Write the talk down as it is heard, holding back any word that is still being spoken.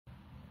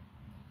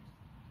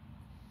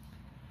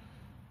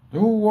The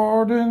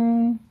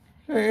warden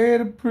led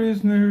a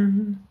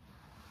prisoner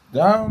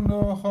down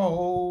the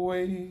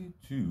hallway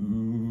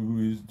to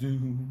his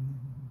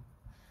doom.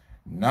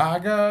 And I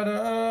got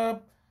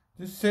up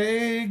to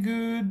say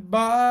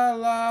goodbye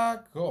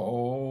like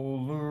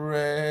all the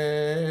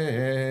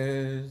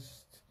rest.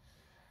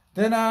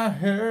 Then I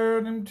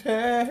heard him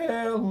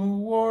tell the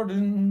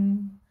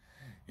warden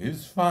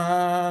his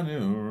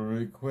final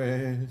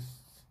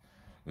request.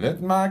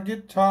 Let my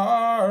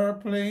guitar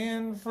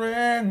playing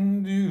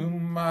friend do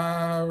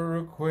my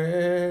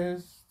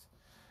request.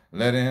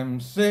 Let him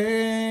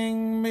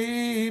sing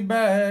me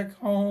back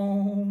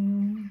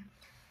home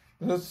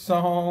the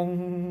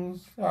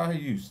songs I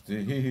used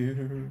to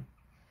hear.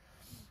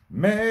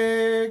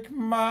 Make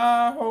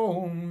my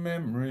own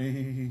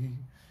memory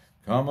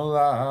come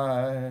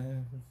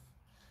alive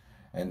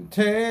and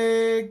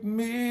take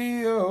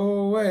me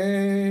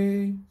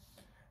away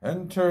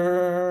and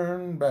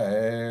turn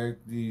back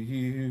the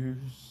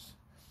years.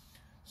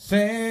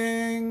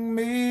 Sing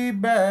me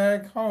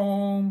back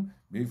home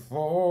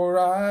before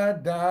I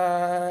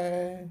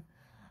die.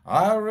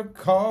 I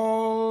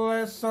recall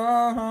last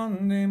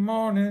Sunday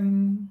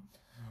morning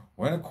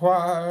when a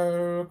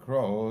choir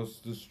across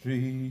the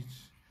street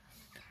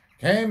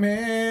came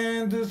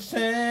in to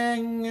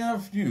sing a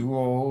few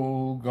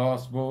old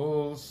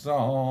gospel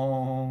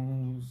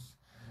songs.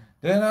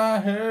 Then I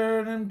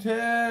heard him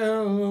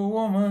tell the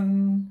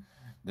woman,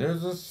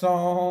 there's a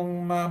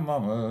song my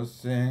mama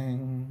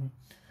sing.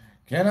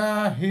 Can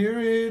I hear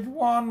it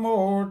one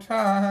more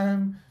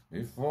time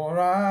before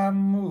I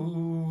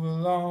move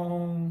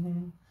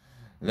along?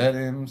 Let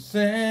him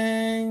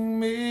sing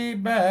me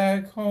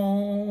back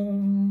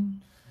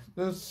home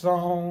the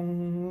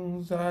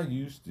songs I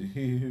used to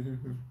hear.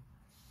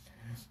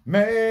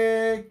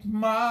 Make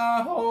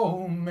my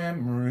own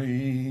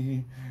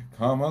memory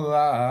come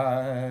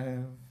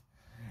alive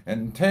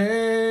and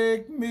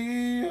take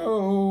me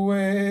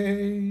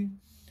away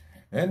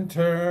and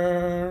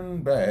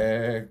turn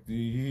back the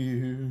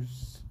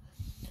years.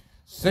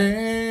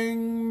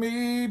 Sing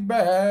me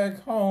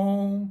back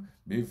home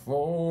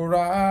before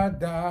I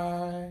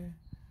die.